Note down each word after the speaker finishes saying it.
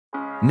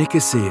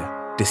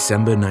Nicosia,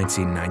 December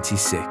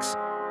 1996.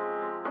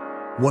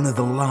 One of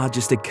the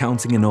largest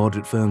accounting and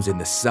audit firms in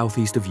the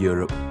southeast of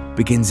Europe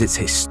begins its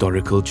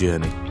historical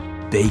journey.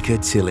 Baker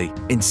Tilly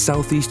in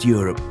Southeast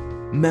Europe,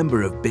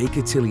 member of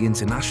Baker Tilly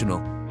International,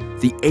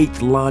 the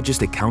 8th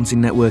largest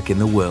accounting network in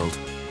the world.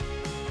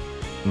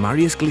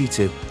 Marius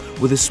Glitu,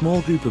 with a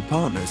small group of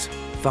partners,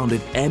 founded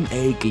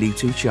M.A.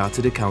 Glitu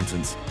Chartered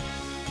Accountants.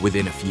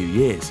 Within a few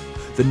years,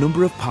 the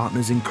number of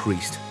partners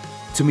increased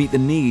to meet the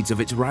needs of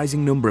its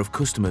rising number of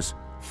customers,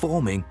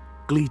 forming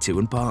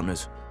Glitu &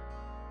 Partners.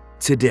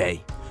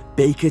 Today,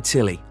 Baker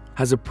Tilly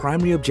has a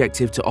primary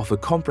objective to offer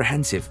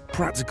comprehensive,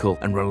 practical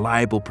and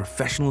reliable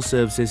professional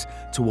services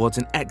towards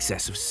an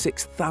excess of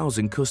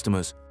 6,000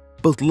 customers,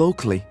 both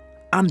locally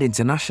and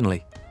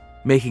internationally,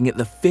 making it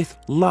the 5th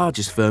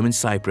largest firm in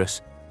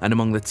Cyprus and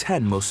among the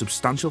 10 most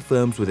substantial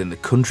firms within the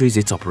countries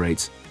it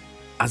operates.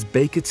 As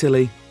Baker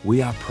Tilly,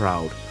 we are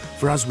proud,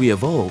 for as we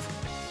evolve,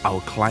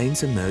 our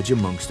clients emerge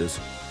amongst us.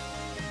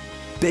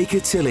 Baker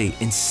Tilly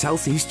in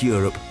Southeast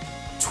Europe,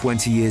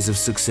 20 years of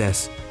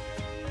success,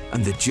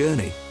 and the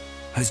journey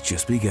has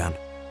just begun.